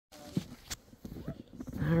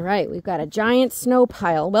All right, we've got a giant snow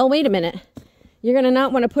pile. Well, wait a minute. You're going to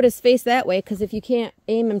not want to put his face that way because if you can't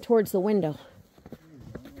aim him towards the window.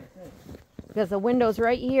 Because the window's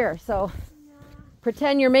right here, so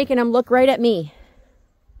pretend you're making him look right at me.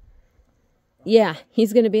 Yeah,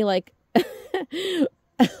 he's going to be like,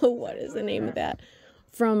 what is the name of that?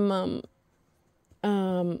 From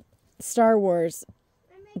Star Wars,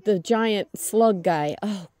 the giant slug guy.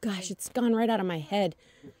 Oh gosh, it's gone right out of my head.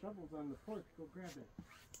 The shovel's on the porch, go grab it.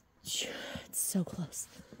 It's so close.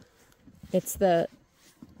 It's the,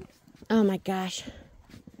 oh my gosh.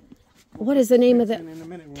 What is the name of that?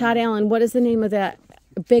 Todd Allen, what is the name of that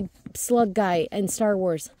big slug guy in Star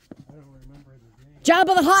Wars? I don't remember his name.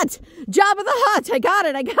 Jabba the Hutt! Jabba the Hutt! I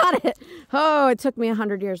got it! Oh, it took me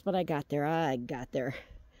 100 years, but I got there.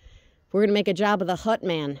 We're going to make a Jabba the Hutt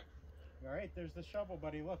man. All right, there's the shovel,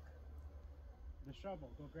 buddy. Look. The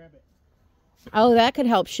shovel. Go grab it. Oh, that could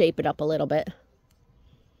help shape it up a little bit.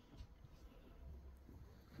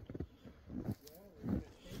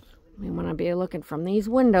 We want to be looking from these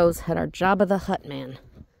windows at our Jabba the Hutt man.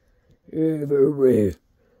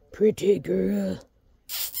 Pretty girl.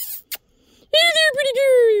 Hey there, pretty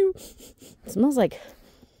girl. It smells like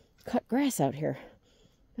cut grass out here.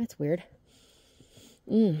 That's weird.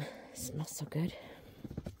 It smells so good.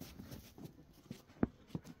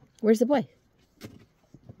 Where's the boy?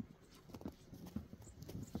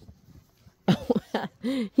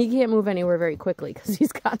 He can't move anywhere very quickly because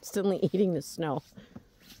he's constantly eating the snow.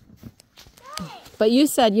 But you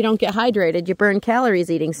said you don't get hydrated. You burn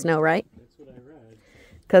calories eating snow, right? That's what I read.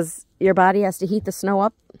 Because your body has to heat the snow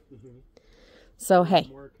up. So, hey.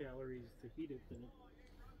 More calories to heat it than it.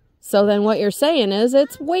 So then what you're saying is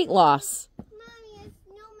it's weight loss. Mommy, a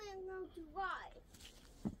snowman going to life.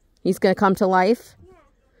 He's going to come to life? Yeah.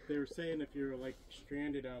 They were saying if you're like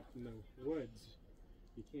stranded out in the woods,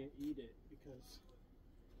 you can't eat it because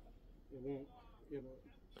it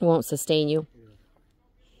Won't sustain you. Yeah.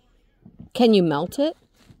 Can you melt it?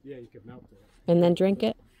 Yeah, you can melt it. And then drink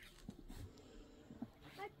it?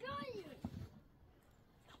 I got you.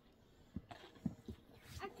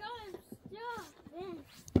 I got him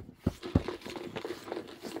stuff.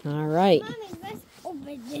 All right. Mommy, let's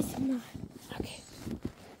open this one. Okay.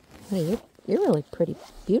 Hey, you're really pretty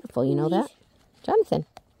beautiful, you know that? Jonathan,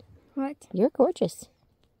 What? you're gorgeous.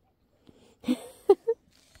 Can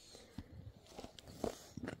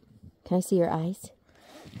I see your eyes?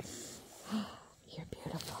 You're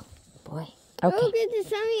beautiful. Boy. Okay. Look at the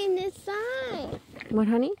sun in this side. What,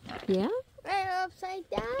 honey? Yeah? Right upside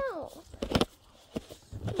down.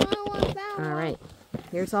 I want that All one. right.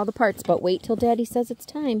 Here's all the parts, but wait till Daddy says it's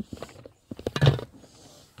time.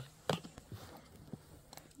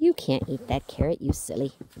 You can't eat that carrot, you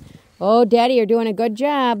silly. Oh, Daddy, you're doing a good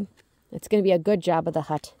job. It's going to be a good job of the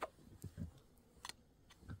hut.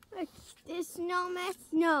 It's the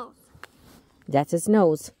snowman's nose. That's his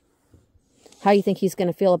nose. How do you think he's going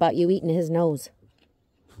to feel about you eating his nose?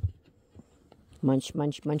 Munch,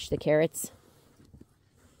 munch, munch the carrots.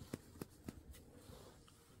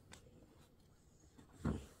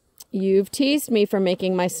 You've teased me for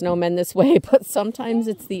making my snowmen this way, but sometimes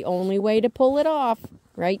it's the only way to pull it off.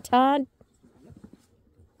 Right, Todd?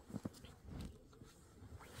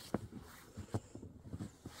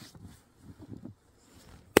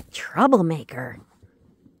 Troublemaker.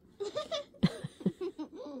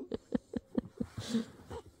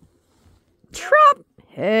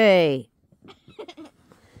 Hey.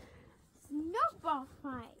 Snowball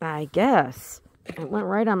fight. I guess. It went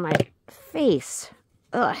right on my face.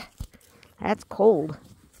 Ugh. That's cold.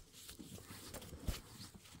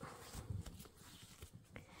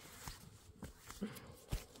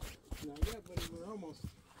 Not yet, but we're almost.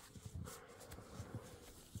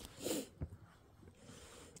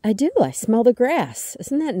 I do. I smell the grass.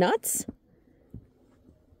 Isn't that nuts?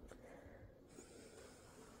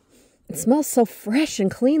 It smells so fresh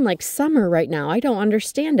and clean like summer right now. I don't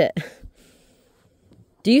understand it.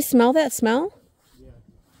 Do you smell that smell?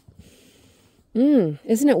 Yeah.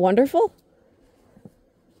 Isn't it wonderful?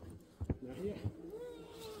 Not yet.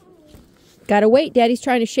 Gotta wait. Daddy's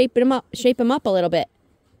trying to shape him up a little bit.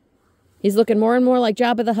 He's looking more and more like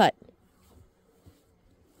Jabba the Hutt.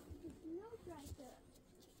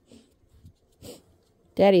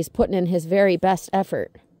 Daddy's putting in his very best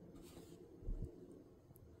effort.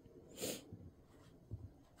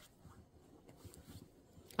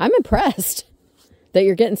 I'm impressed that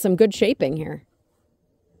you're getting some good shaping here.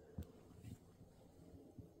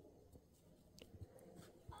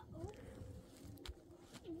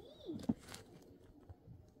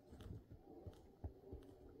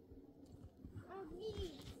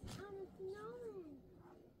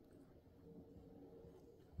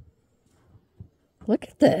 Look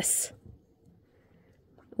at this.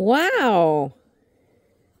 Wow.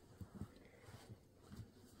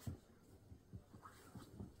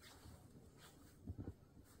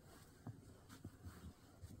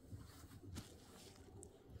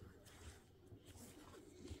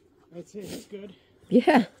 I'd say that's good.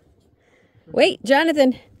 Yeah. Wait,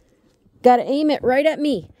 Jonathan. Gotta aim it right at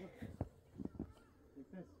me.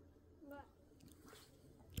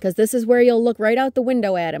 Because this is where you'll look right out the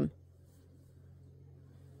window at him.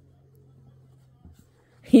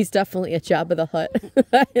 He's definitely a Jabba the Hutt.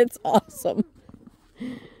 It's awesome.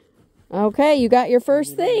 Okay, you got your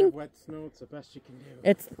first thing. Wet snow, it's the best you can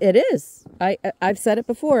do. It is. I've said it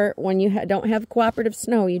before. When you don't have cooperative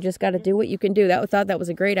snow, you just got to do what you can do. Thought that was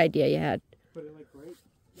a great idea you had. Put it like right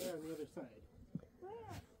there on the other side. Where?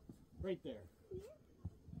 Right there.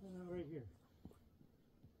 Right here.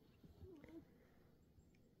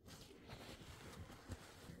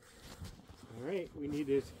 All right, we need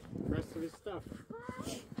the rest of his stuff.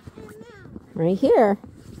 Right here.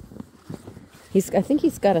 I think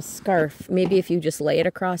he's got a scarf. Maybe if you just lay it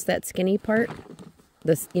across that skinny part,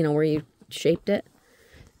 this, where you shaped it.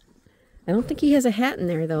 I don't think he has a hat in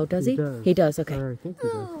there though, does he? He does. Okay. I think he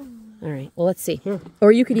does. All right. Well, let's see. Here.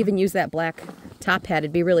 Or you could even use that black top hat.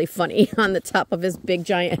 It'd be really funny on the top of his big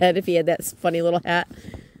giant head if he had that funny little hat.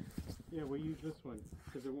 Yeah, we'll use this one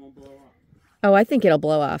because it won't blow off. Oh, I think it'll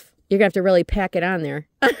blow off. You're gonna have to really pack it on there.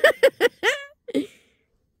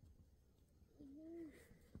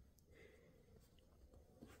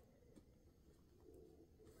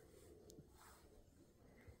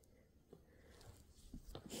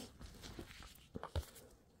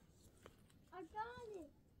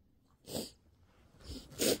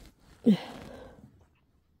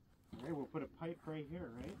 Alright, we'll put a pipe right here,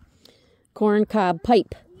 right? Corn cob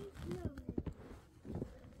pipe.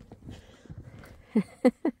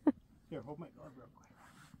 Here, hold my door real quick.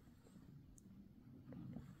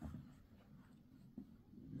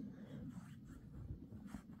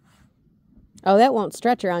 Oh, that won't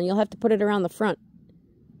stretch around. You'll have to put it around the front.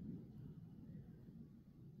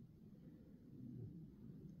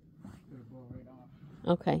 It'll blow right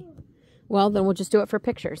off. Okay. Well, then we'll just do it for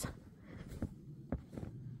pictures.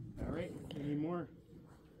 All right, any more?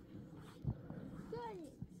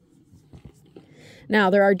 Now,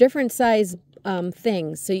 there are different size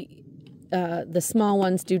things. So the small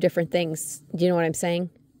ones do different things. Do you know what I'm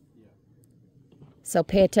saying? Yeah. So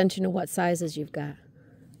pay attention to what sizes you've got.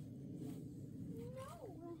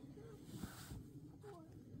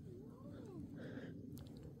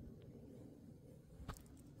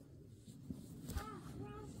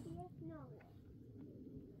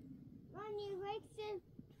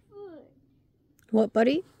 What,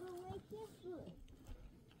 buddy?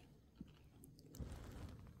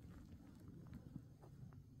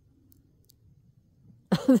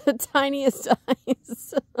 The tiniest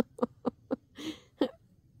eyes.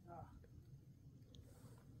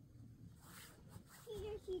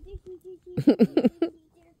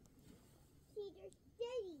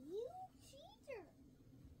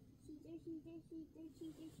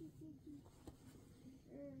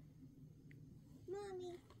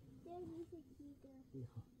 Mommy, Daddy's a cheater.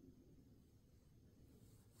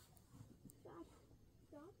 Stop.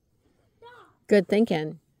 Stop. Stop. Good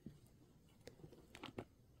thinking.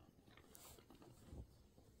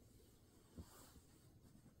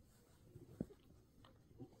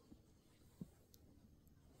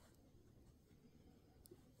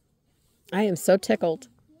 I am so tickled.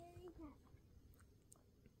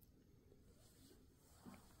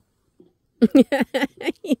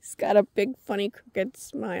 He's got a big, funny, crooked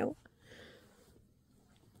smile.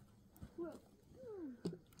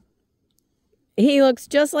 He looks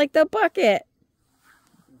just like the bucket.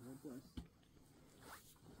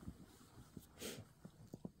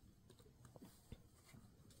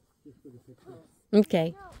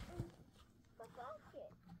 Okay.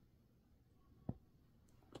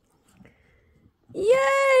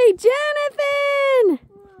 Yay, Jonathan!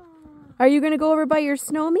 Are you going to go over by your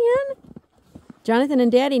snowman? Jonathan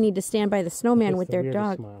and Daddy need to stand by the snowman with their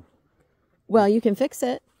dog. Well, you can fix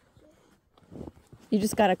it. You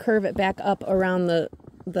just got to curve it back up around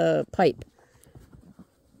the pipe.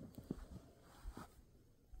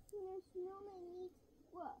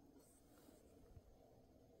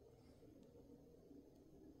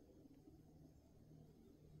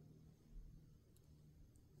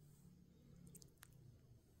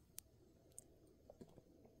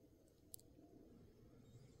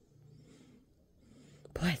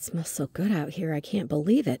 Boy, it smells so good out here. I can't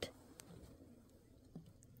believe it.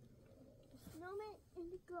 Snowman and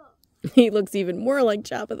the girl. He looks even more like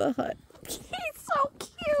Jabba the Hutt. He's so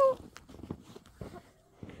cute.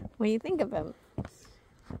 What do you think of him?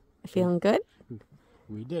 Feeling good?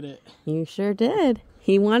 We did it. You sure did.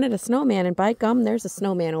 He wanted a snowman, and by gum, there's a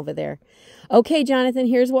snowman over there. Okay, Jonathan,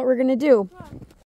 here's what we're going to do.